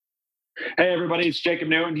Hey, everybody, it's Jacob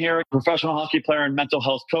Newton here, professional hockey player and mental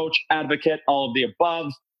health coach, advocate, all of the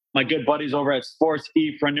above. My good buddies over at Sports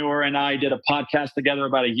Epreneur and I did a podcast together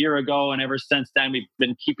about a year ago, and ever since then, we've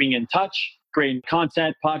been keeping in touch, creating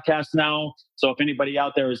content podcasts now. So if anybody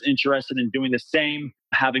out there is interested in doing the same,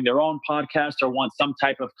 having their own podcast or want some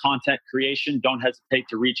type of content creation, don't hesitate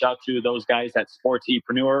to reach out to those guys at Sports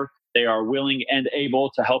Epreneur. They are willing and able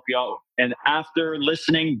to help you out. And after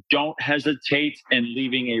listening, don't hesitate in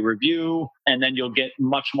leaving a review, and then you'll get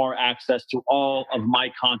much more access to all of my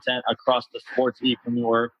content across the Sports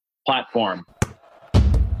Epreneur platform.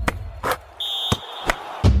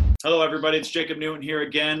 Hello, everybody. It's Jacob Newton here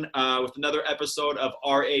again with another episode of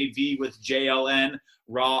RAV with JLN,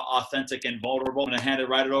 Raw, Authentic, and Vulnerable. I'm going to hand it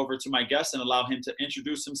right over to my guest and allow him to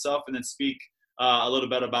introduce himself and then speak a little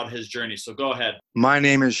bit about his journey. So go ahead. My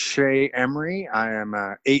name is Shea Emry. I am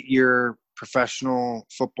an 8-year professional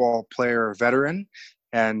football player veteran.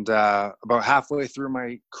 And about halfway through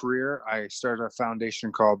my career, I started a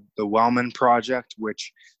foundation called the Wellman Project,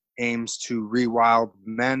 which aims to rewild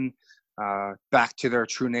men back to their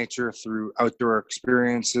true nature through outdoor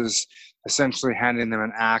experiences, essentially handing them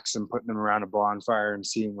an axe and putting them around a bonfire and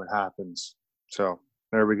seeing what happens. So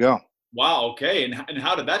there we go. Wow. Okay. And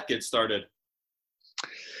how did that get started?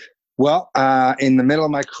 Well, in the middle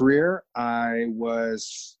of my career, I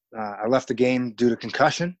left the game due to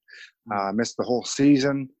concussion. Missed the whole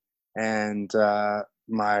season, and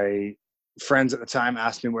my friends at the time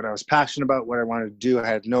asked me what I was passionate about, what I wanted to do. I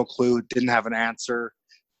had no clue, didn't have an answer,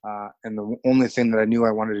 and the only thing that I knew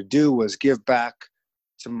I wanted to do was give back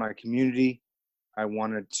to my community. I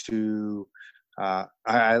wanted to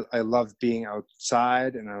I love being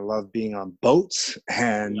outside, and I love being on boats,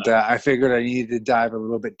 and I figured I needed to dive a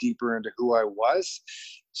little bit deeper into who I was.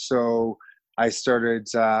 So I started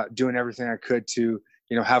doing everything I could to,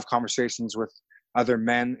 have conversations with other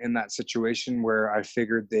men in that situation where I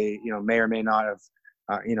figured they, may or may not have,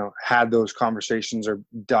 had those conversations or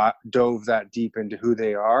dove that deep into who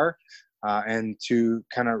they are, and to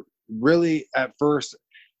kind of really, at first,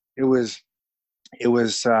 it was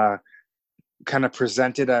kind of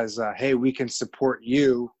presented as, hey, we can support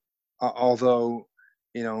you. Although,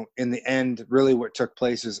 in the end, really what took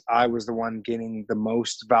place is I was the one gaining the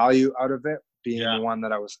most value out of it, being the one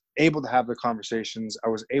that I was able to have the conversations. I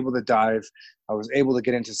was able to dive. I was able to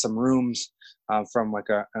get into some rooms from like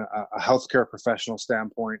a healthcare professional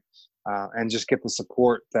standpoint, and just get the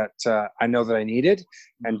support that I know that I needed,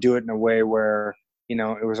 and do it in a way where,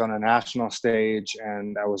 it was on a national stage,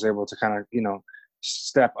 and I was able to kind of,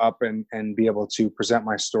 step up and be able to present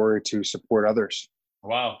my story to support others.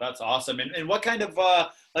 Wow, that's awesome. And what kind of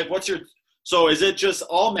so is it just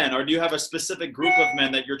all men, or do you have a specific group of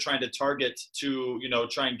men that you're trying to target to,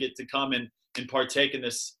 try and get to come and partake in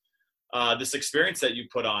this this experience that you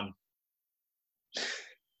put on?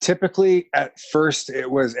 Typically at first it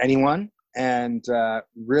was anyone, and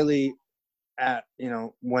really at,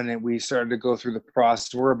 when we started to go through the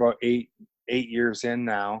process, we're about eight years in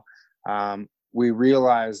now. We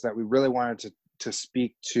realized that we really wanted to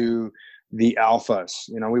speak to the alphas.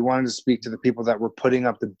 We wanted to speak to the people that were putting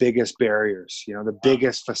up the biggest barriers, the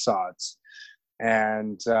biggest facades.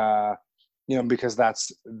 And, because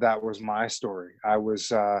that was my story. I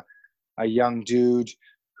was a young dude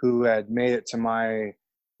who had made it to my,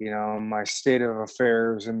 my state of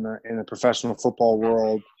affairs in the professional football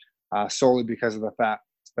world, solely because of the fact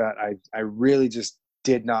that I really just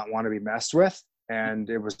did not want to be messed with. And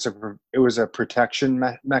it was a protection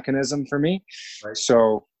mechanism for me. Right.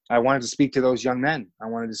 So I wanted to speak to those young men. I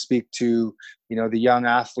wanted to speak to, the young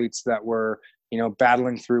athletes that were,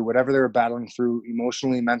 battling through whatever they were battling through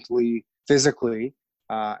emotionally, mentally, physically,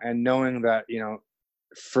 and knowing that,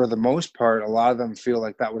 for the most part, a lot of them feel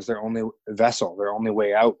like that was their only vessel, their only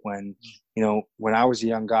way out. When, when I was a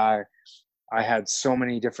young guy, I had so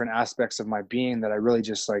many different aspects of my being that I really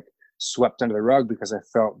just like swept under the rug, because I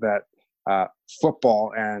felt that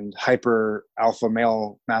football and hyper alpha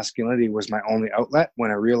male masculinity was my only outlet,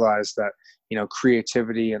 when I realized that,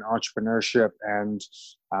 creativity and entrepreneurship and,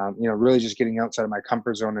 really just getting outside of my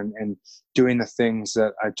comfort zone and doing the things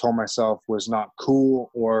that I told myself was not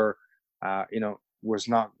cool, or,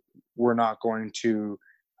 were not going to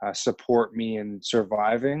support me in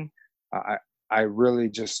surviving. I really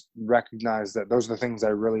just recognized that those are the things I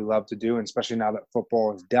really love to do. And especially now that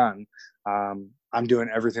football is done, I'm doing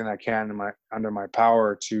everything I can under my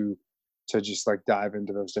power to just like dive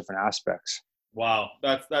into those different aspects. Wow,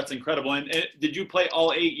 that's incredible. And did you play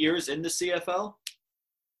all 8 years in the CFL?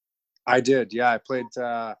 I did. Yeah,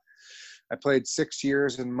 I played 6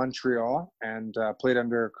 years in Montreal, and played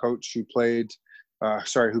under a coach who played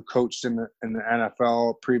who coached in the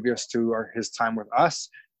NFL previous to his time with us,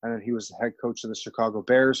 and then he was the head coach of the Chicago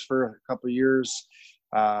Bears for a couple of years,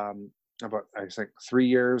 about I think 3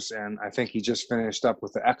 years, and I think he just finished up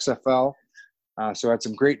with the XFL. So I had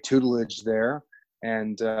some great tutelage there,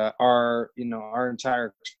 and our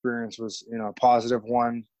entire experience was a positive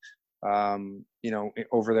one.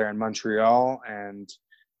 Over there in Montreal, and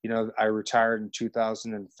I retired in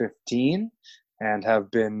 2015, and have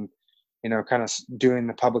been kind of doing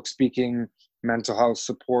the public speaking, mental health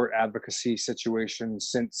support, advocacy situation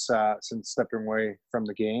since stepping away from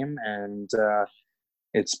the game. And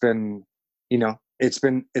it's been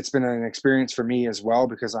an experience for me as well,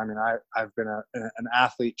 because I've been an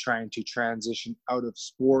athlete trying to transition out of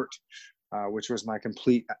sport, which was my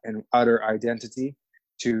complete and utter identity,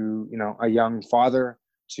 to a young father,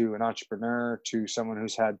 to an entrepreneur, to someone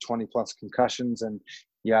who's had 20 plus concussions, and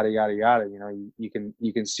yada yada yada. You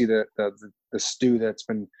can see the stew that's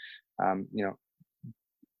been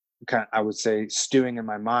I would say stewing in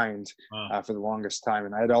my mind for the longest time.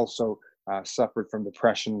 And I had also suffered from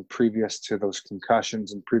depression previous to those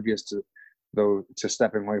concussions and previous to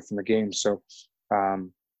stepping away from the game. So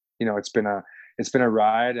it's been a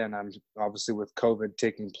ride, and I'm obviously, with COVID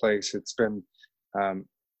taking place, it's been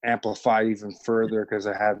amplified even further, because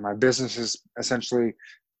I had my businesses essentially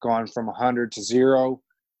gone from 100 to 0,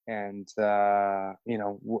 and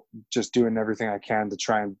just doing everything I can to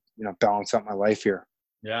try and balance out my life here.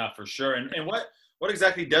 Yeah, for sure. And what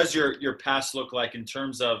exactly does your past look like in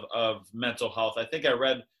terms of mental health? I think I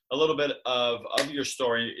read a little bit of your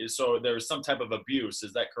story. So there was some type of abuse.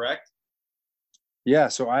 Is that correct? Yeah.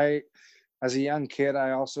 So as a young kid,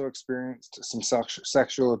 I also experienced some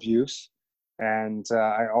sexual abuse. And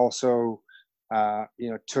I also,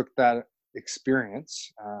 took that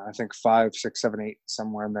experience, I think 5, 6, 7, 8,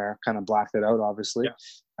 somewhere in there, kind of blacked it out, obviously.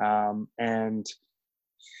 Yeah.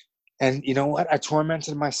 And you know what? I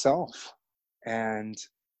tormented myself, and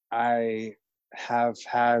I have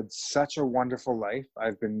had such a wonderful life.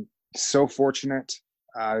 I've been so fortunate.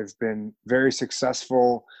 I've been very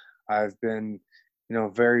successful. I've been,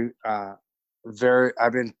 I've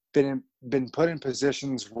been put in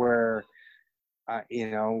positions where,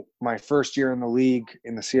 my first year in the league,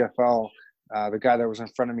 in the CFL, the guy that was in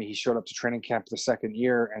front of me, he showed up to training camp the second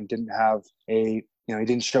year and didn't have he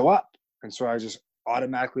didn't show up. And so I just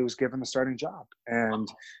automatically was given the starting job, and,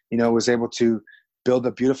 was able to build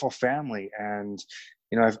a beautiful family. And,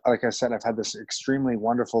 like I said, I've had this extremely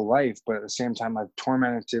wonderful life, but at the same time, I've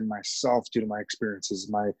tormented myself due to my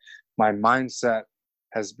experiences. My mindset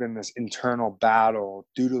has been this internal battle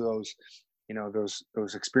due to those,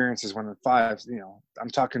 those experiences when I'm 5, I'm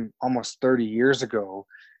talking almost 30 years ago,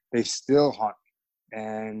 they still haunt me.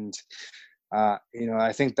 And,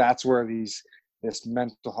 I think that's where this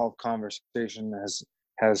mental health conversation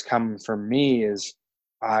has come from me, is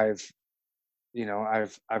I've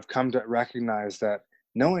come to recognize that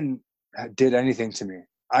no one did anything to me.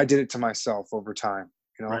 I did it to myself over time.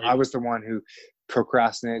 Right. I was the one who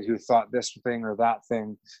procrastinated, who thought this thing or that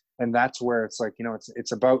thing. And that's where it's like,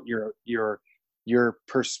 it's about your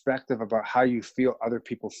perspective about how you feel other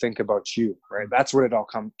people think about you, right? That's what it all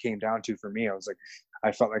came down to for me. I was like,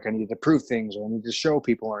 I felt like I needed to prove things, or I needed to show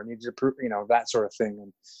people, or I needed to prove, that sort of thing.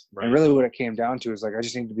 And, right. And really what it came down to is like, I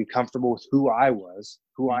just need to be comfortable with who I was,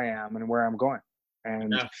 who I am, and where I'm going.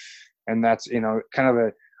 And, and that's, kind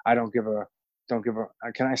of I don't give a,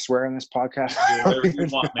 can I swear in this podcast? Whatever you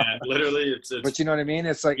want, man. Literally, it's but you know what I mean?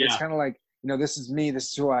 It's like, It's kind of like, this is me, this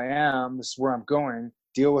is who I am, this is where I'm going,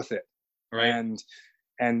 deal with it. Right.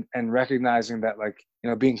 And recognizing that, like,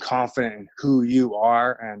 being confident in who you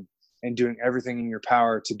are, and doing everything in your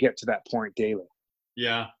power to get to that point daily.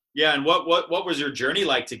 Yeah. Yeah. And what was your journey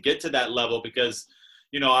like to get to that level? Because,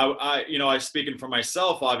 I'm speaking for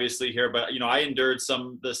myself, obviously, here, but, I endured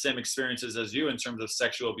the same experiences as you in terms of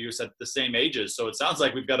sexual abuse at the same ages. So it sounds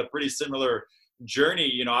like we've got a pretty similar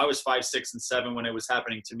journey. I was 5, 6, and 7 when it was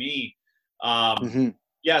happening to me.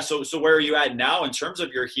 Yeah. So where are you at now in terms of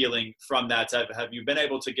your healing from that? Have you been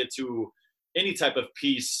able to get to any type of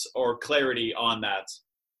peace or clarity on that?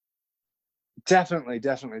 Definitely.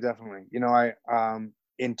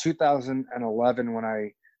 In 2011, when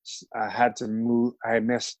I had to move, I had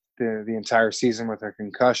missed the entire season with a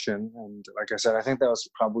concussion. And like I said, I think that was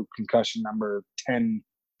probably concussion number 10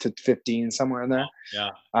 to 15, somewhere in there.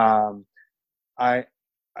 Yeah.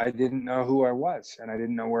 I didn't know who I was, and I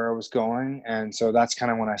didn't know where I was going. And so that's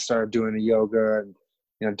kind of when I started doing the yoga and,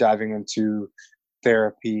 diving into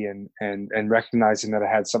therapy and recognizing that I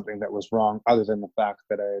had something that was wrong, other than the fact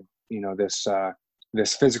that I had,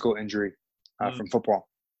 this physical injury from football.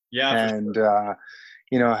 Yeah. And,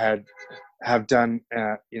 have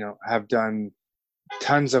done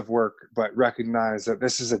tons of work, but recognize that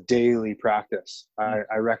this is a daily practice.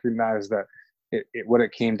 I recognize that what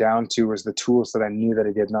it came down to was the tools that I knew that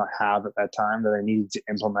I did not have at that time that I needed to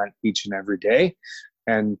implement each and every day.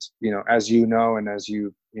 And, as and as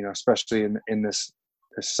especially in this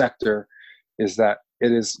sector, is that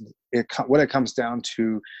what it comes down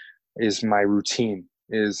to is my routine.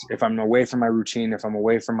 Is if I'm away from my routine, if I'm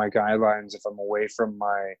away from my guidelines, if I'm away from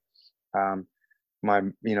my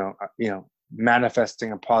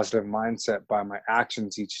manifesting a positive mindset by my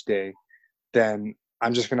actions each day, then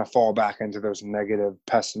I'm just going to fall back into those negative,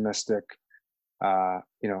 pessimistic,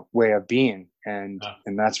 way of being. And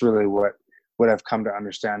that's really what I've come to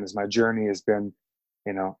understand is my journey has been,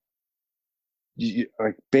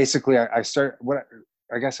 basically I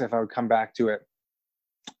guess if I would come back to it,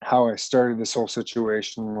 how I started this whole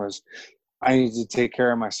situation was I needed to take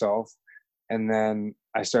care of myself. And then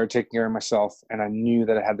I started taking care of myself, and I knew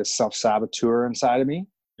that I had this self-saboteur inside of me.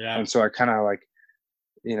 Yeah. And so I kind of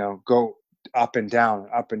go up and down,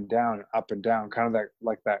 up and down, up and down, kind of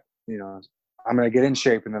that, I'm going to get in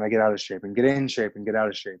shape and then I get out of shape and get in shape and get out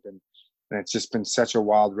of shape. And it's just been such a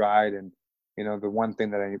wild ride. And, the one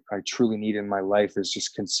thing that I truly need in my life is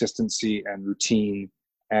just consistency and routine.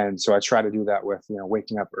 And so I try to do that with,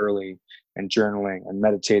 waking up early and journaling and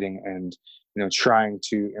meditating and, trying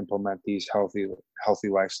to implement these healthy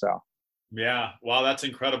lifestyle. Yeah. Wow. That's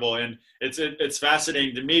incredible. And it's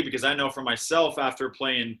fascinating to me because I know for myself, after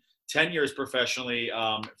playing 10 years professionally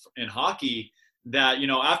in hockey, that,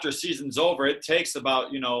 after season's over, it takes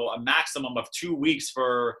about, a maximum of 2 weeks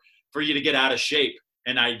for you to get out of shape.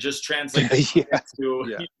 And I just translate that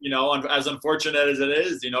to, as unfortunate as it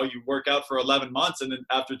is, you work out for 11 months and then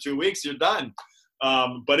after 2 weeks, you're done.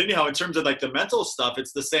 But anyhow, in terms of the mental stuff,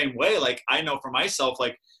 it's the same way. I know for myself,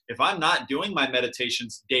 if I'm not doing my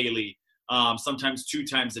meditations daily, sometimes 2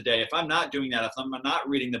 times a day, if I'm not doing that, if I'm not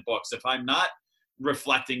reading the books, if I'm not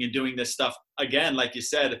reflecting and doing this stuff, again, like you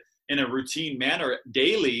said, in a routine manner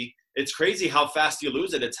daily, it's crazy how fast you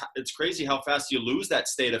lose it. It's crazy how fast you lose that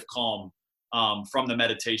state of calm from the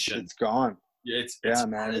meditation. It's gone. It's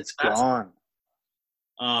gone.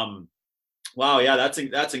 Wow. Yeah.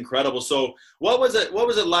 That's incredible. So what was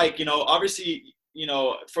it like, obviously, in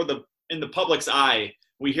the public's eye,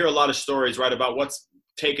 we hear a lot of stories, right, about what's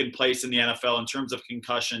taken place in the NFL in terms of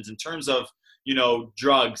concussions, in terms of,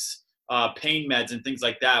 drugs, pain meds and things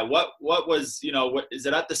like that. What was, what is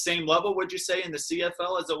it at the same level, would you say, in the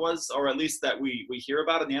CFL as it was, or at least that we hear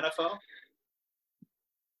about in the NFL?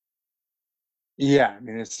 Yeah, I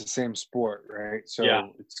mean, it's the same sport, right? So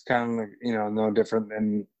it's kind of like, no different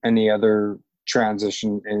than any other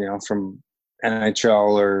transition, from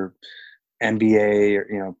NHL or NBA,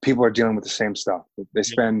 or, people are dealing with the same stuff. They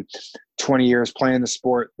spend 20 years playing the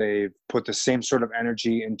sport. They've put the same sort of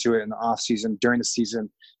energy into it in the off season, during the season.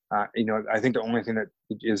 I think the only thing that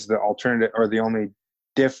is the alternative or the only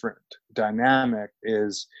different dynamic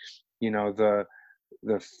is, the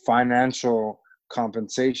financial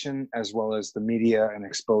compensation as well as the media and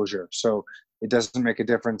exposure. So it doesn't make a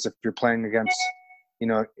difference if you're playing against,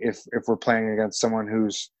 if we're playing against someone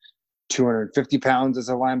who's 250 pounds as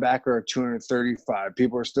a linebacker or 235,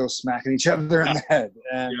 people are still smacking each other in the head.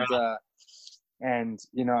 And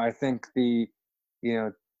I think to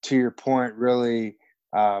your point, really,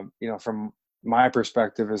 from my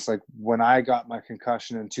perspective is when I got my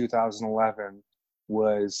concussion in 2011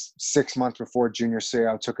 was 6 months before Junior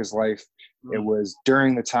Seau took his life. It was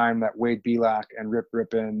during the time that Wade Belak and Rip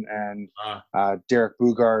Rippon and Derek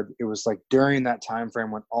Bugard, it was during that time frame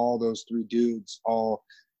when all those 3 dudes all,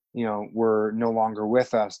 were no longer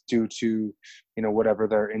with us due to, whatever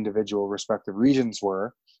their individual respective regions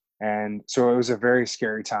were. And so it was a very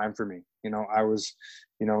scary time for me. I was,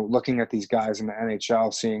 looking at these guys in the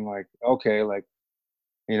NHL seeing okay,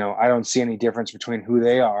 I don't see any difference between who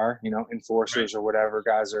they are, enforcers or whatever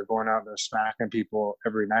guys are going out there smacking people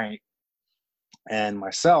every night. And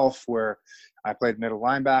myself, where I played middle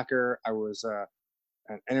linebacker, I was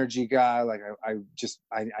an energy guy. I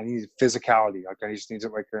needed physicality. I just need to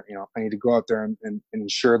I need to go out there and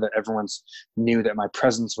ensure that everyone's knew that my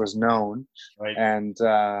presence was known. Right. And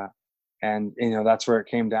that's where it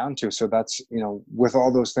came down to. So that's, with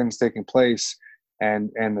all those things taking place and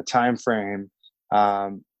the time frame,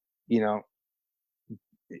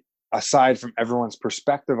 aside from everyone's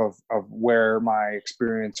perspective of where my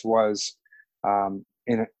experience was,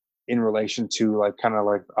 in relation to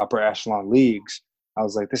upper echelon leagues, I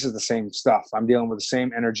was this is the same stuff. I'm dealing with the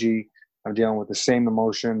same energy. I'm dealing with the same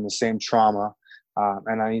emotion, the same trauma,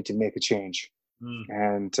 and I need to make a change.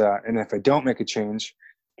 And if I don't make a change,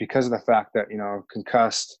 because of the fact that, you know,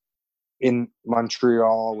 concussed in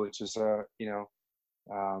Montreal, which is a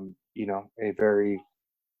very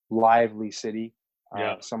lively city,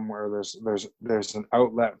 Yeah. somewhere there's an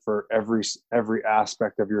outlet for every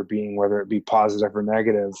aspect of your being, whether it be positive or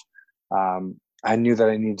negative. I knew that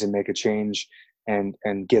I needed to make a change and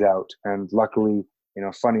get out. And luckily, you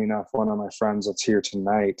know, funny enough, one of my friends that's here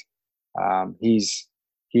tonight,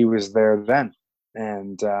 he was there then.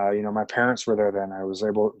 And you know, my parents were there then.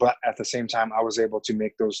 But at the same time, I was able to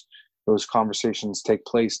make those conversations take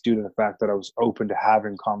place due to the fact that I was open to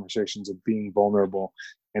having conversations of being vulnerable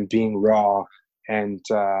and being raw. And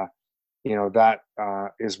you know, that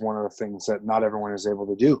is one of the things that not everyone is able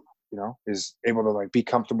to do, you know, is able to like be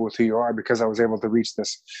comfortable with who you are, because I was able to reach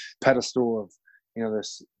this pedestal of, you know,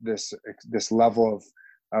 this level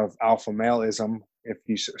of alpha maleism, if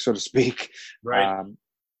you so to speak. Right.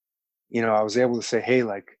 You know, I was able to say, hey,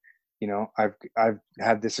 like, you know, I've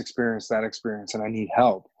had this experience, that experience, and I need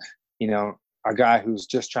help. You know, a guy who's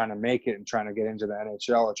just trying to make it and trying to get into the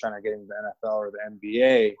NHL or trying to get into the NFL or the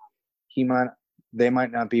NBA, they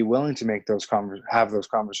might not be willing to make have those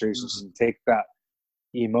conversations and take that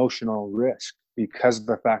emotional risk, because of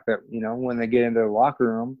the fact that, you know, when they get into the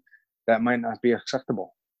locker room, that might not be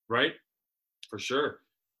acceptable. Right. For sure.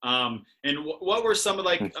 And what were some of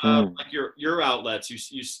like your outlets?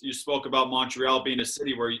 You spoke about Montreal being a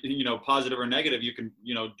city where, you know, positive or negative, you can,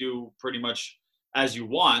 you know, do pretty much as you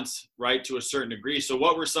want, right, to a certain degree. So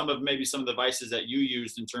what were some of the vices that you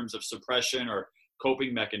used in terms of suppression or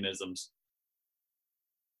coping mechanisms?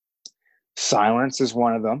 Silence is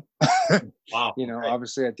one of them. Wow. You know, Okay.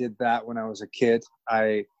 obviously I did that when I was a kid.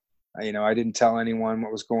 You know, I didn't tell anyone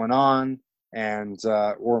what was going on, and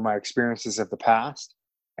or my experiences of the past.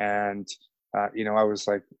 And you know, I was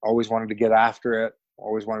like always wanted to get after it,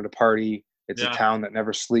 always wanted to party. It's a Yeah. town that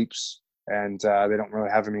never sleeps, and they don't really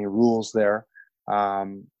have any rules there.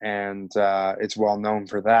 And it's well known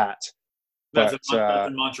for that. That's But that's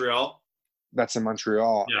in Montreal. that's in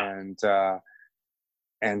Montreal, Yeah.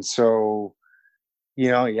 and so,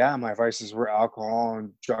 you know, yeah, my vices were alcohol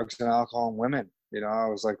and drugs and alcohol and women. You know, I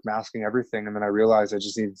was like masking everything, and then I realized I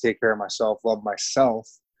just need to take care of myself, love myself,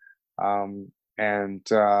 um, and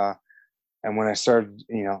when I started,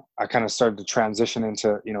 you know, I kind of started to transition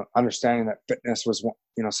into, you know, understanding that fitness was,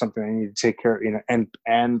 you know, something I needed to take care of, you know,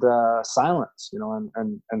 and silence, you know,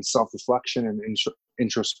 and self reflection and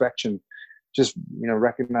introspection, just, you know,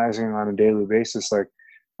 recognizing on a daily basis, like,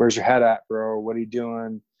 where's your head at, bro? What are you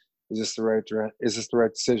doing? Is this the right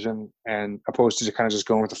decision? And opposed to kind of just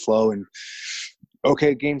going with the flow and,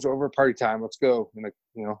 okay, game's over, party time, let's go, and like,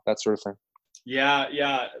 you know, that sort of thing. Yeah,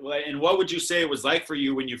 yeah. And what would you say it was like for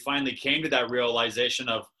you when you finally came to that realization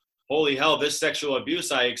of, holy hell, this sexual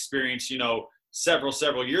abuse I experienced, you know, several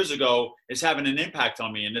years ago is having an impact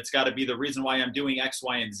on me, and it's got to be the reason why I'm doing X,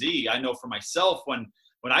 Y, and Z. I know for myself, when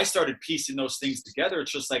I started piecing those things together,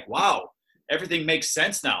 it's just like, wow, everything makes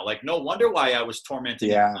sense now. Like, no wonder why I was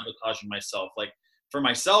tormenting and Yeah. sabotaging myself. Like, for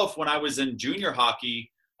myself, when I was in junior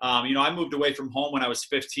hockey, you know, I moved away from home when I was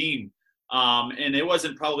 15. And it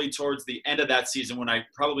wasn't probably towards the end of that season when I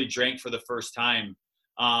probably drank for the first time.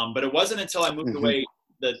 But it wasn't until I moved away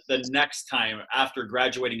the next time after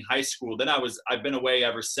graduating high school. Then I've been away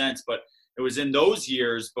ever since. But it was in those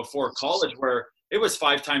years before college where it was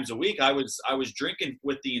 5 times a week. I was drinking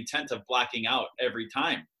with the intent of blacking out every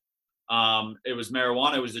time. It was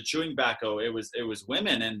marijuana, it was the chewing tobacco, it was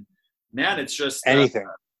women, and man, it's just Anything.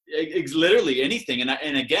 it's literally anything.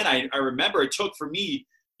 And again, I remember it took for me,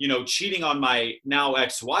 you know, cheating on my now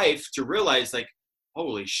ex-wife to realize, like,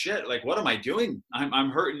 holy shit, like, what am I doing? I'm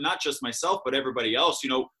hurting not just myself but everybody else, you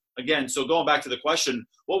know. Again, so going back to the question,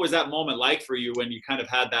 what was that moment like for you when you kind of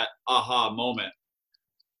had that aha moment?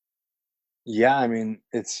 Yeah, I mean,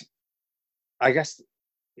 I guess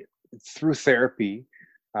through therapy,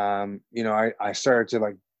 you know, I started to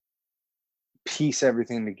like piece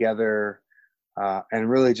everything together, and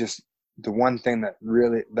really just the one thing that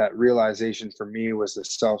realization for me was the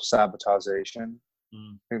self-sabotagation.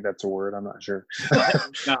 Mm. I think that's a word, I'm not sure.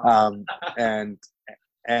 No. And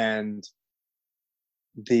and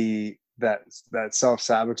that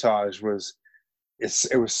self-sabotage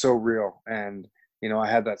it was so real. And you know, I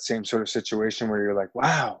had that same sort of situation where you're like,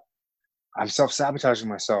 wow, I'm self-sabotaging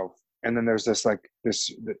myself. And then there's this like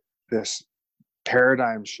this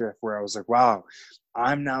paradigm shift where I was like, wow,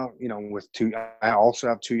 I'm now, you know, I also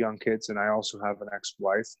have 2 young kids, and I also have an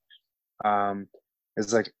ex-wife.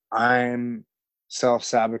 It's like I'm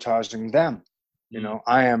self-sabotaging them. You Mm. know,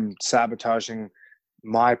 I am sabotaging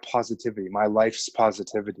my positivity, my life's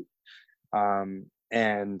positivity.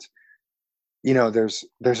 And you know, there's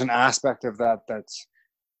an aspect of that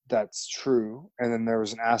that's true. And then there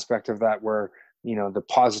was an aspect of that where, you know, the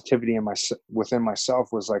positivity within myself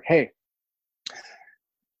was like, hey,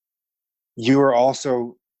 you are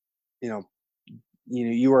also, you know,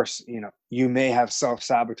 you are, you know, you may have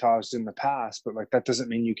self-sabotaged in the past, but like that doesn't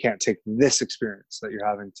mean you can't take this experience that you're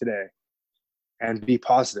having today and be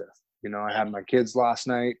positive. You know, I had my kids last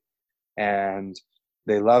night, and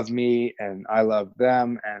they love me and I love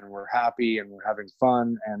them, and we're happy and we're having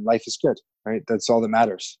fun and life is good, right? That's all that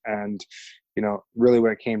matters. And, you know, really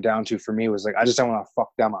what it came down to for me was like, I just don't want to fuck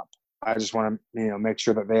them up. I just want to, you know, make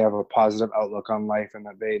sure that they have a positive outlook on life and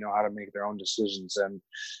that they know how to make their own decisions. And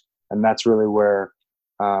that's really where,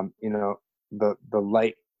 you know, the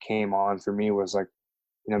light came on for me was like,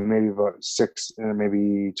 you know, maybe about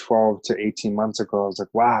maybe 12 to 18 months ago, I was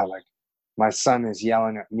like, wow, like my son is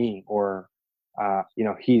yelling at me, or, you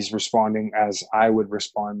know, he's responding as I would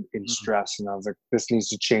respond in stress. And I was like, this needs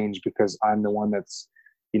to change because I'm the one that's,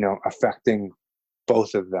 you know, affecting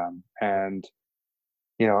both of them. And,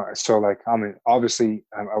 you know, so like, I mean, obviously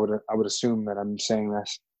I would assume that I'm saying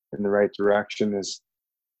this in the right direction, is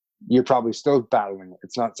you're probably still battling it.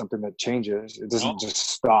 It's not something that changes. It doesn't just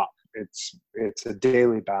stop. It's a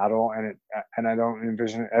daily battle, and I don't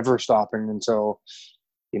envision it ever stopping until,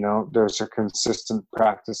 you know, there's a consistent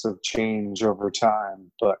practice of change over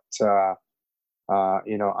time. But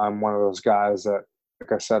you know, I'm one of those guys that,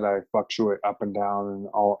 like I said, I fluctuate up and down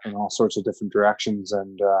in all sorts of different directions,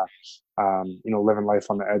 and you know, living life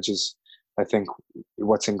on the edges, I think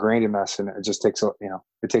what's ingrained in us, and it just takes you know,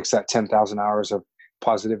 it takes that 10,000 hours of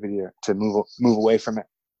positivity to move away from it.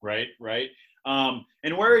 Right.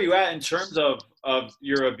 And where are you at in terms of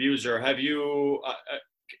your abuser? Have you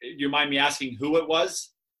you mind me asking who it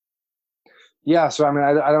was? Yeah, so I mean,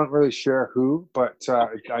 I don't really share who, but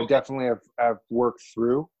Okay. I definitely have worked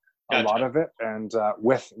through a Gotcha. lot of it, and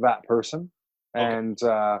with that person. Okay. And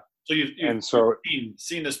So you've so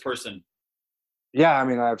seen this person. yeah, I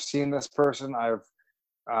mean, I've seen this person. I've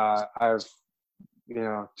you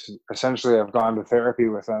know, essentially I've gone to therapy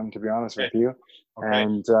with them, to be honest Okay. with you. Okay.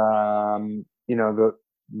 And you know,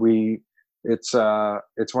 it's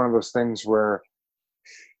one of those things where,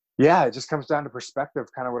 yeah, it just comes down to perspective,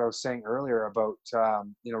 kind of what I was saying earlier about,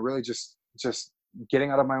 you know, really just getting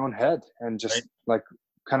out of my own head, and Right. just like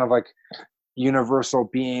kind of like universal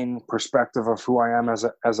being perspective of who I am as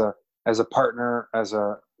a partner, as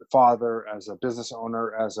a father, as a business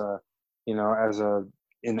owner, as a, you know, as an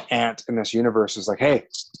ant in this universe, is like, hey,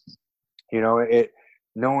 you know,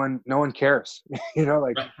 no one cares. You know,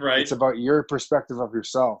 like Right. it's about your perspective of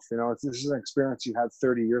yourself. You know, this is an experience you had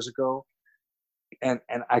 30 years ago. And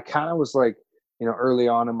I kind of was like, you know, early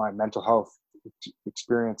on in my mental health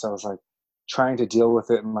experience, I was like trying to deal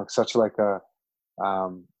with it in like such like a,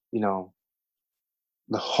 you know,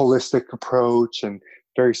 the holistic approach, and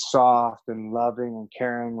very soft and loving and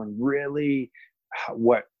caring, when really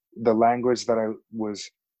what the language that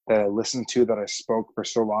I listened to, that I spoke for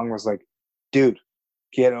so long, was like, dude,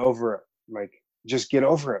 get over it. Like, just get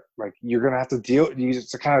over it. Like, you're going to have to you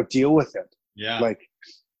just to kind of deal with it. Yeah. Like,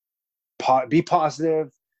 be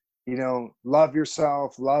positive, you know, love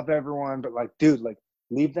yourself, love everyone, but like, dude, like,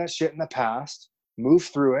 leave that shit in the past, move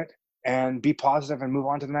through it, and be positive and move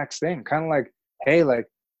on to the next thing. Kind of like, hey, like,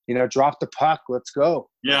 you know, drop the puck, let's go.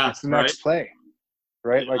 Like, Yeah. it's the Right. next play,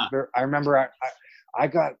 right? Yeah. Like, I remember I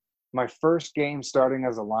got my first game starting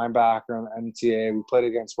as a linebacker in the NCAA. We played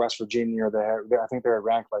against West Virginia. I think they were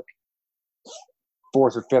ranked like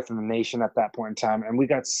fourth or fifth in the nation at that point in time, and we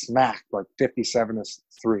got smacked like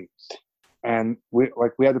 57-3. And we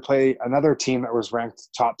had to play another team that was ranked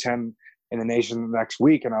top 10 in the nation the next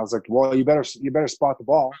week. And I was like, well, you better spot the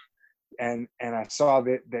ball. And I saw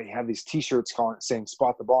that they had these T-shirts saying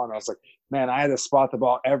 "spot the ball," and I was like, man, I had to spot the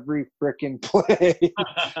ball every freaking play.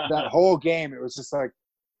 That whole game, it was just like,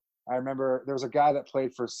 I remember there was a guy that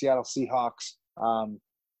played for Seattle Seahawks.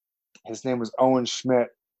 His name was Owen Schmidt,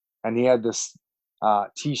 and he had this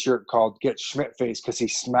T-shirt called "Get Schmidt Face" because he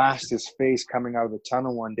smashed his face coming out of the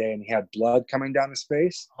tunnel one day, and he had blood coming down his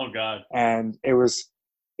face. Oh God. And it was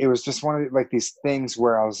just one of like these things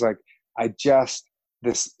where I was like,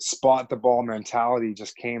 this spot the ball mentality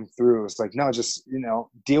just came through. It's like, no, just, you know,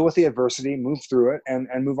 deal with the adversity, move through it, and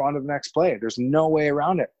move on to the next play. There's no way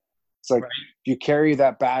around it. It's like, Right. if you carry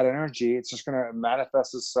that bad energy, it's just going to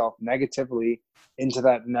manifest itself negatively into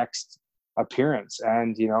that next appearance.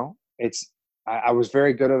 And, you know, I was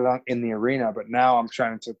very good at it in the arena, but now I'm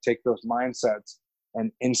trying to take those mindsets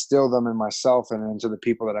and instill them in myself and into the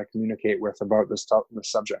people that I communicate with about this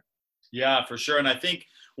subject. Yeah, for sure. And I think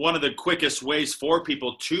one of the quickest ways for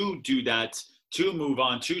people to do that, to move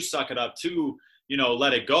on, to suck it up, to, you know,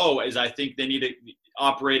 let it go, is I think they need to,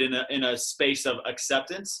 operate in a space of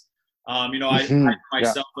acceptance. You know, I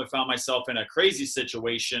myself have found myself in a crazy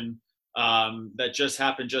situation that just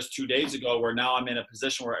happened just 2 days ago, where now I'm in a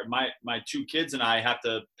position where my two kids and I have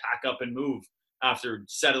to pack up and move after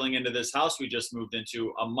settling into this house we just moved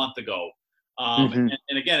into a month ago. And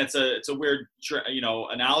again, it's a weird, you know,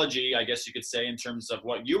 analogy, I guess you could say, in terms of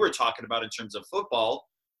what you were talking about in terms of football.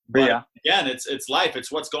 But yeah, again, it's life.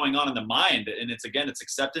 It's what's going on in the mind, and it's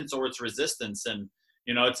acceptance or it's resistance. And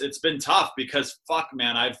you know, it's been tough because fuck,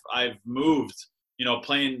 man, I've moved. You know,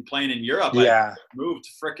 playing in Europe, yeah, I've moved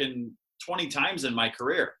frickin' 20 times in my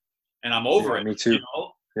career, and I'm over it. me too. You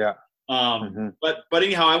know? Yeah. But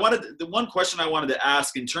anyhow, the one question I wanted to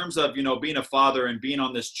ask in terms of, you know, being a father and being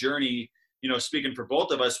on this journey, you know, speaking for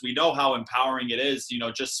both of us, we know how empowering it is, you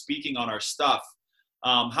know, just speaking on our stuff.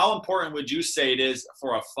 How important would you say it is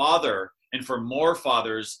for a father and for more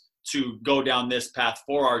fathers to go down this path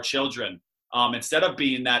for our children, instead of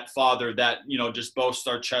being that father that, you know, just boasts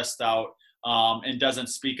our chest out, and doesn't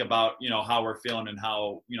speak about, you know, how we're feeling and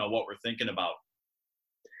how, you know, what we're thinking about?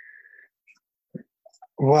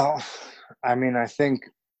 Well, I mean, I think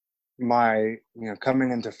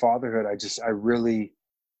coming into fatherhood, I really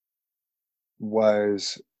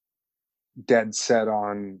was dead set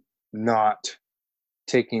on not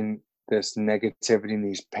taking this negativity and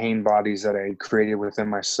these pain bodies that I had created within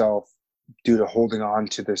myself due to holding on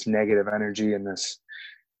to this negative energy and this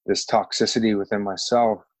toxicity within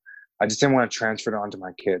myself. I just didn't want to transfer it onto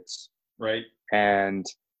my kids. Right. And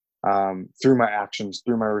through my actions,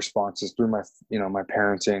 through my responses, through my, you know, my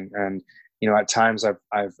parenting. And, you know, at times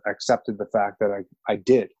I've accepted the fact that I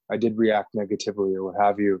did react negatively or what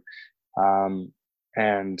have you.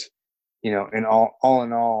 And, you know, and all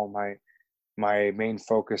in all, my main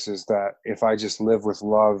focus is that if I just live with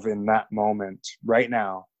love in that moment right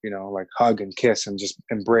now, you know, like hug and kiss and just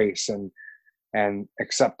embrace and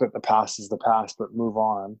accept that the past is the past, but move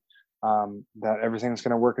on, that everything's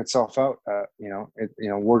going to work itself out. You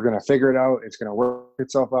know, we're going to figure it out. It's going to work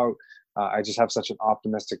itself out. I just have such an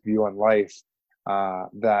optimistic view on life,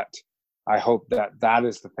 that I hope that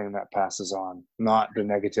is the thing that passes on, not the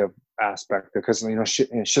negative aspect, because, you know,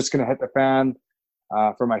 shit's going to hit the fan,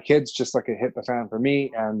 for my kids, just like it hit the fan for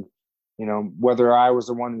me. And, you know, whether I was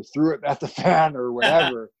the one who threw it at the fan or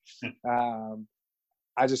whatever,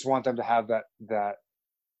 I just want them to have that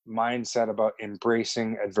mindset about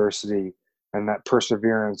embracing adversity, and that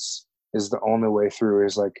perseverance is the only way through.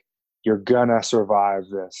 Is like, you're gonna survive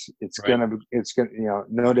this. It's Right. gonna, you know,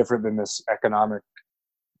 no different than this economic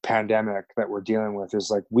pandemic that we're dealing with. Is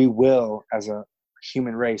like, we will, as a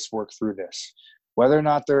human race, work through this, whether or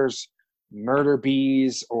not there's murder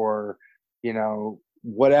bees or, you know,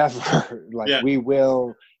 whatever. Like, Yeah. we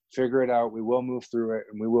will figure it out. We will move through it,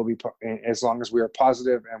 and we will be, as long as we are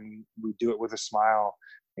positive and we do it with a smile.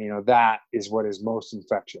 You know, that is what is most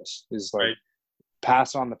infectious, is like, Right.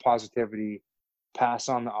 pass on the positivity, pass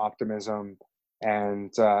on the optimism,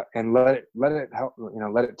 and let it help, you know,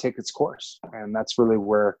 let it take its course. And that's really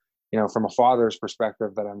where, you know, from a father's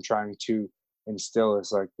perspective, that I'm trying to instill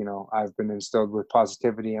is like, you know, I've been instilled with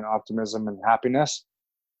positivity and optimism and happiness,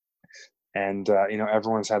 and you know,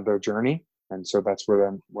 everyone's had their journey, and so that's what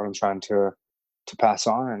I'm trying to pass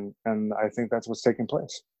on, and I think that's what's taking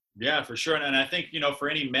place. Yeah, for sure. And I think, you know, for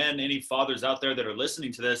any men, any fathers out there that are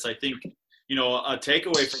listening to this, I think, you know, a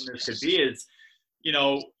takeaway from this could be is, you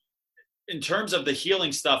know, in terms of the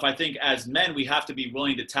healing stuff, I think as men, we have to be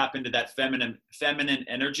willing to tap into that feminine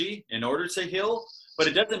energy in order to heal. But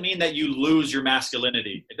it doesn't mean that you lose your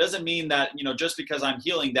masculinity. It doesn't mean that, you know, just because I'm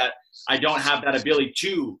healing, that I don't have that ability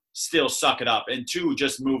to still suck it up and to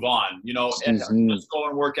just move on, you know, and just go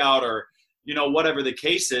and work out, or, you know, whatever the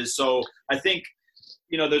case is. So I think,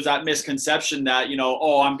 you know, there's that misconception that, you know,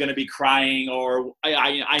 oh, I'm going to be crying, or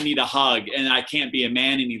I need a hug and I can't be a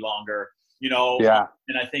man any longer, you know? Yeah.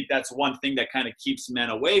 And I think that's one thing that kind of keeps men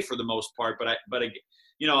away for the most part. But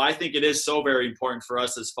you know, I think it is so very important for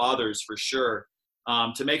us as fathers, for sure,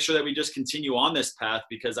 to make sure that we just continue on this path,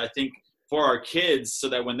 because I think for our kids, so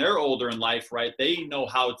that when they're older in life, right, they know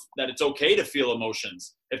that it's okay to feel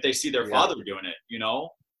emotions if they see their father doing it, you know?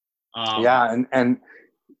 Yeah.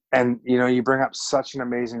 And you know, you bring up such an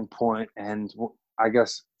amazing point, and I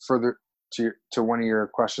guess further to one of your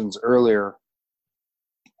questions earlier,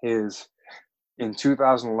 is in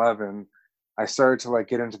 2011 I started to like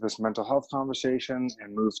get into this mental health conversation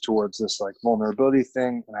and move towards this like vulnerability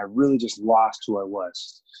thing, and I really just lost who I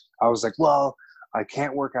was. I was like, well, I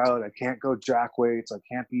can't work out, I can't go jack weights, I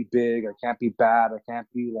can't be big, I can't be bad, I can't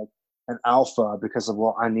be like an alpha, because of,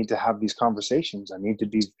 well, I need to have these conversations, I need to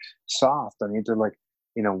be soft, I need to, like,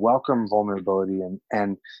 you know, welcome vulnerability,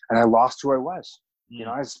 and I lost who I was. You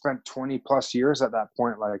know, I spent 20 plus years at that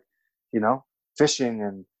point, like, you know,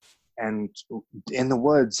 fishing and in the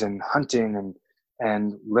woods and hunting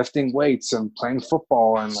and lifting weights and playing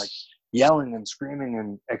football and like yelling and screaming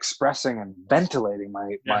and expressing and ventilating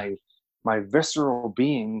my visceral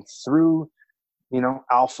being through, you know,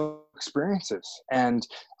 alpha experiences. And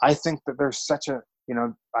I think that there's such a, you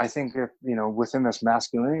know, I think if, you know, within this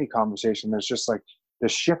masculinity conversation, there's just like the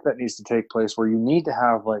shift that needs to take place where you need to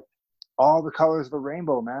have like all the colors of the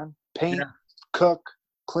rainbow, man. Paint, cook,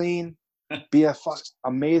 clean, be a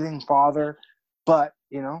amazing father, but,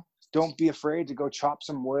 you know, don't be afraid to go chop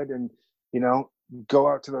some wood and, you know, go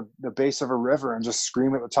out to the base of a river and just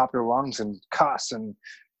scream at the top of your lungs and cuss and,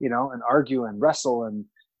 you know, and argue and wrestle and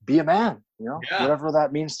be a man, you know, whatever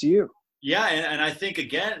that means to you. Yeah. And I think,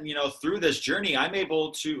 again, you know, through this journey, I'm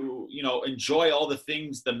able to, you know, enjoy all the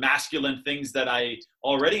things, the masculine things that I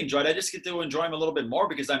already enjoyed. I just get to enjoy them a little bit more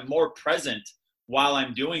because I'm more present while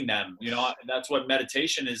I'm doing them. You know, that's what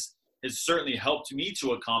meditation has certainly helped me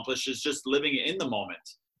to accomplish, is just living in the moment,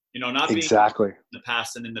 you know, not being in the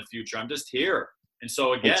past and in the future. I'm just here. And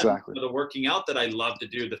so again, the working out that I love to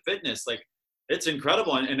do, the fitness, like, it's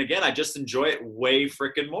incredible. And again, I just enjoy it way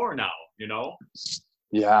freaking more now, you know?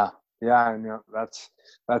 Yeah. Yeah. And, you know,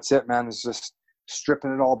 that's it, man. It's just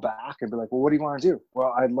stripping it all back and be like, well, what do you want to do?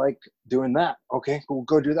 Well, I like doing that. Okay, cool.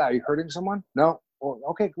 Go do that. Are you hurting someone? No. Well,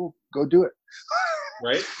 okay, cool. Go do it.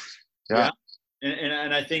 Right. Yeah.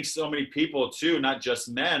 And I think so many people too, not just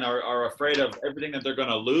men, are afraid of everything that they're going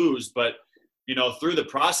to lose. But, you know, through the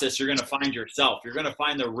process, you're going to find yourself. You're going to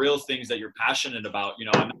find the real things that you're passionate about, you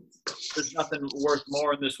know, and there's nothing worth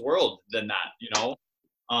more in this world than that, you know.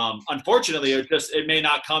 Unfortunately, it may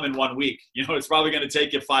not come in 1 week. You know, it's probably going to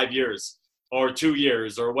take you 5 years or 2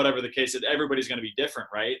 years or whatever the case is. Everybody's going to be different,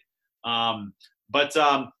 right? But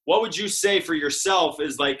what would you say for yourself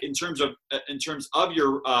is like in terms of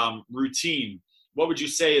your routine? What would you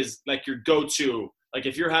say is like your go-to? Like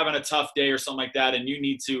if you're having a tough day or something like that, and you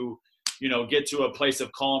need to, you know, get to a place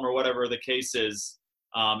of calm or whatever the case is,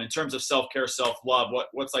 in terms of self-care, self-love,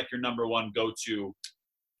 what's like your number one go-to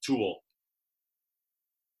tool?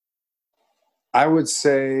 I would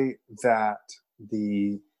say that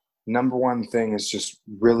the number one thing is just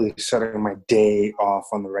really setting my day off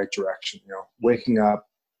on the right direction. You know, waking up,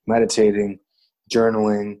 meditating,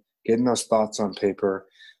 journaling, getting those thoughts on paper,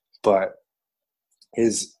 but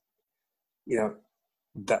is, you know,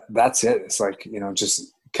 that's it. It's like, you know,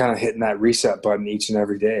 just kind of hitting that reset button each and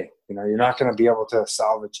every day. You know, you're not going to be able to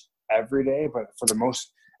salvage every day, but for the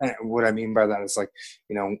most, and what I mean by that is like,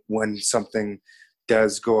 you know, when something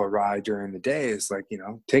does go awry during the day, is like, you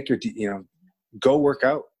know, take your, you know, go work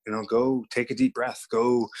out, you know, go take a deep breath,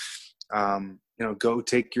 go, you know, go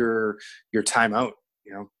take your time out,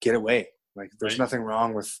 you know, get away. Like there's nothing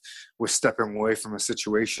wrong with stepping away from a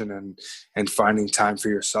situation and finding time for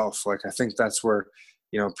yourself. Like, I think that's where,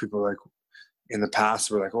 you know, people like in the past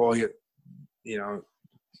were like, oh, you know,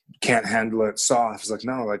 can't handle it soft. It's like,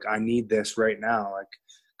 no, like I need this right now. Like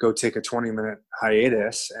go take a 20-minute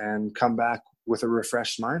hiatus and come back with a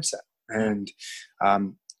refreshed mindset. And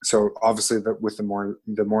so obviously with the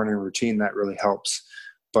morning routine, that really helps.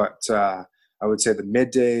 But I would say the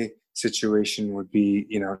midday situation would be,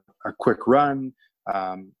 you know, a quick run,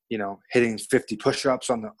 you know, hitting 50 push-ups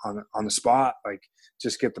on the spot, like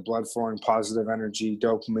just get the blood flowing, positive energy,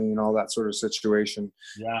 dopamine, all that sort of situation.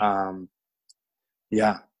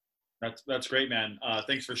 Yeah. That's great, man.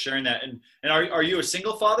 Thanks for sharing that. And are you a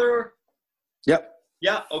single father? Yep.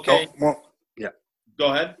 Yeah. Okay. Oh, well, yeah.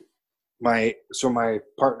 Go ahead. My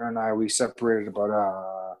partner and I, we separated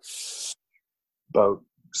about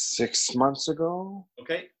 6 months ago.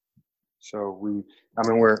 Okay. So we're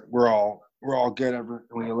all good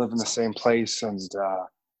when you live in the same place and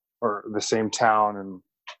or the same town,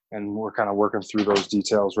 and we're kind of working through those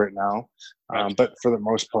details right now. But for the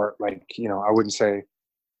most part, like, you know, I wouldn't say,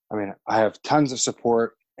 I mean, I have tons of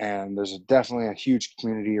support and there's definitely a huge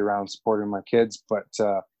community around supporting my kids. But,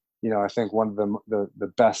 you know, I think one of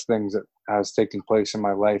the best things that has taken place in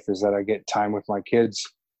my life is that I get time with my kids,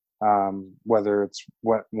 whether it's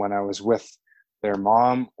when I was with their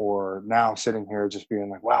mom or now sitting here just being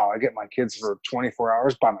like, wow, I get my kids for 24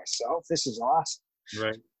 hours by myself. This is awesome.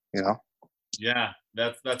 Right. You know? Yeah,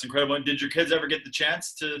 that's incredible. And did your kids ever get the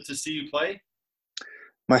chance to see you play?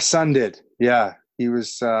 My son did. Yeah. He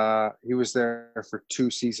was there for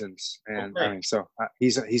 2 seasons, and I mean, so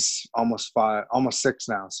he's almost 5, almost 6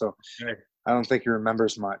 now. So I don't think he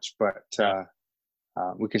remembers much, but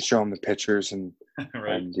we can show him the pictures and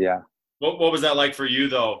and yeah. What was that like for you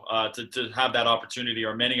though, to have that opportunity,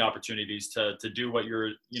 or many opportunities to do what you're,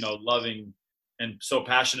 you know, loving and so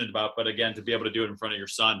passionate about, but again, to be able to do it in front of your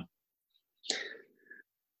son.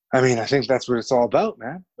 I mean, I think that's what it's all about,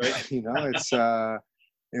 man. Right? You know,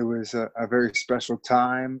 it was a very special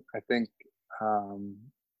time. I think,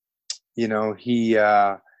 you know,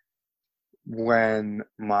 when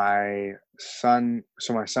my son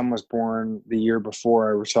was born the year before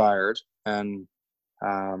I retired, and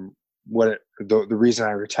the reason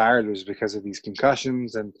I retired was because of these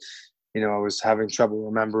concussions, and you know, I was having trouble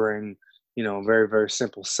remembering, you know, very, very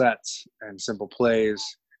simple sets and simple plays,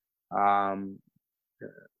 um,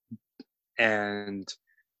 and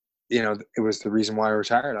you know, it was the reason why I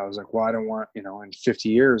retired. I was like, well, I don't want, you know, in 50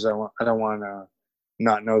 years, I don't want to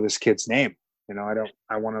not know this kid's name. You know,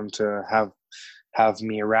 I want him to have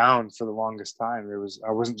me around for the longest time.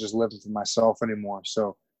 I wasn't just living for myself anymore.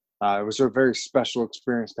 So it was a very special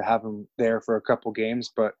experience to have him there for a couple games.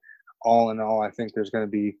 But all in all, I think there's going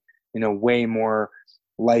to be, you know, way more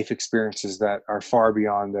life experiences that are far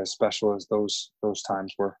beyond as special as those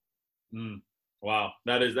times were. Wow,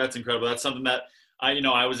 that's incredible. That's something that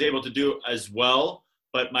I was able to do as well,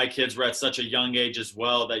 but my kids were at such a young age as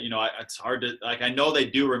well that, you know, it's hard to, like, I know they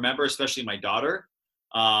do remember, especially my daughter.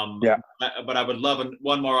 Yeah. But I would love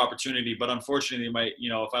one more opportunity, but unfortunately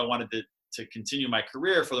if I wanted to continue my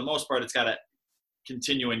career, for the most part, it's got to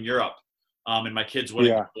continue in Europe. And my kids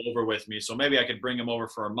wouldn't go over with me. So maybe I could bring them over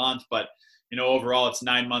for a month, but, you know, overall it's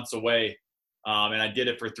 9 months away. And I did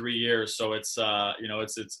it for 3 years. So it's,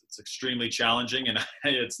 it's extremely challenging, and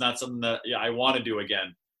it's not something that I want to do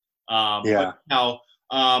again. But now,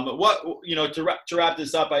 to wrap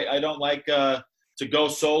this up, I don't like to go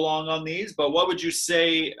so long on these, but what would you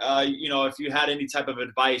say, if you had any type of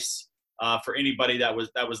advice for anybody that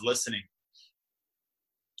was listening?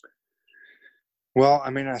 Well, I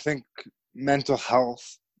mean, I think mental health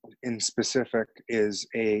in specific is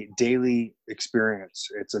a daily experience.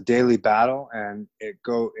 It's a daily battle, and it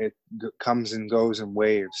comes and goes in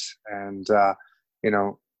waves. And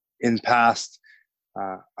in past,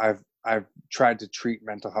 I've tried to treat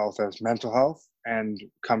mental health as mental health, and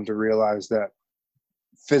come to realize that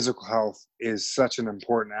physical health is such an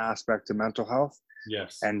important aspect to mental health.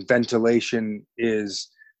 Yes. And ventilation is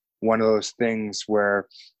one of those things where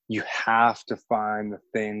you have to find the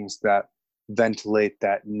things that ventilate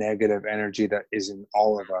that negative energy that is in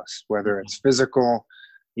all of us, whether it's physical,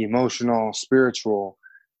 emotional, spiritual.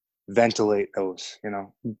 Ventilate those,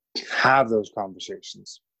 have those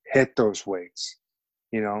conversations, hit those weights,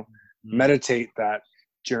 meditate that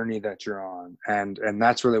journey that you're on. And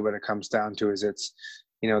that's really what it comes down to, is it's,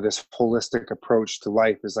 this holistic approach to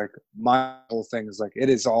life. Is like, my whole thing is like, it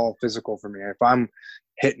is all physical for me. If I'm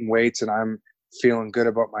hitting weights and I'm feeling good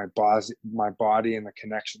about my body and the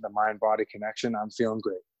connection, the mind-body connection, I'm feeling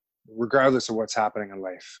great, regardless of what's happening in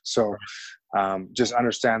life. So just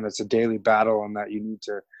understand that it's a daily battle, and that you need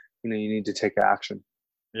to take action.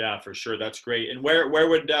 Yeah, for sure. That's great. And where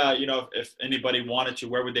would, if anybody wanted to,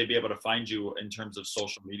 where would they be able to find you in terms of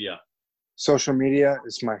social media? Social media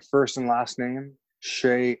is my first and last name,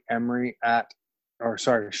 Shea Emry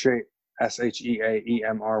Shea,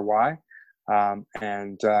 SHEAEMRY.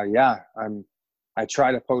 I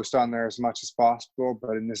try to post on there as much as possible,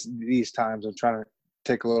 but in these times, I'm trying to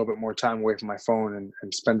take a little bit more time away from my phone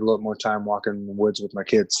and spend a little more time walking in the woods with my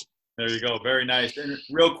kids. There you go. Very nice. And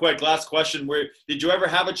real quick, last question. Did you ever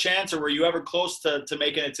have a chance, or were you ever close to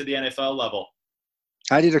making it to the NFL level?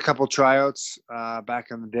 I did a couple tryouts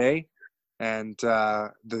back in the day, and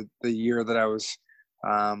the year that I was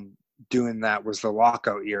doing that was the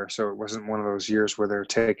lockout year, so it wasn't one of those years where they're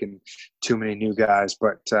taking too many new guys.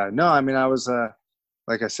 But no, I mean, I was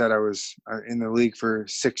like I said, I was in the league for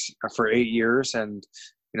 8 years, and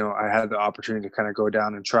I had the opportunity to kind of go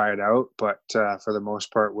down and try it out. But for the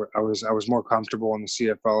most part, I was more comfortable in the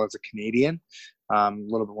CFL as a Canadian, a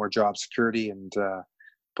little bit more job security, and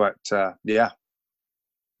yeah.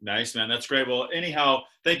 Nice, man. That's great. Well, anyhow,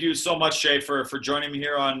 thank you so much, Shea, for joining me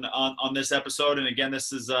here on this episode. And again,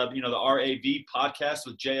 this is the RAV podcast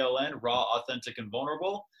with JLN, Raw, Authentic, and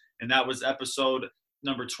Vulnerable. And that was episode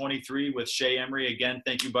number 23 with Shea Emry. Again,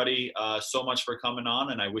 thank you, buddy, so much for coming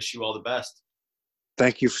on, and I wish you all the best.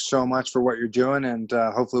 Thank you so much for what you're doing, and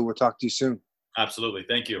hopefully we'll talk to you soon. Absolutely.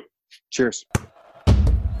 Thank you. Cheers.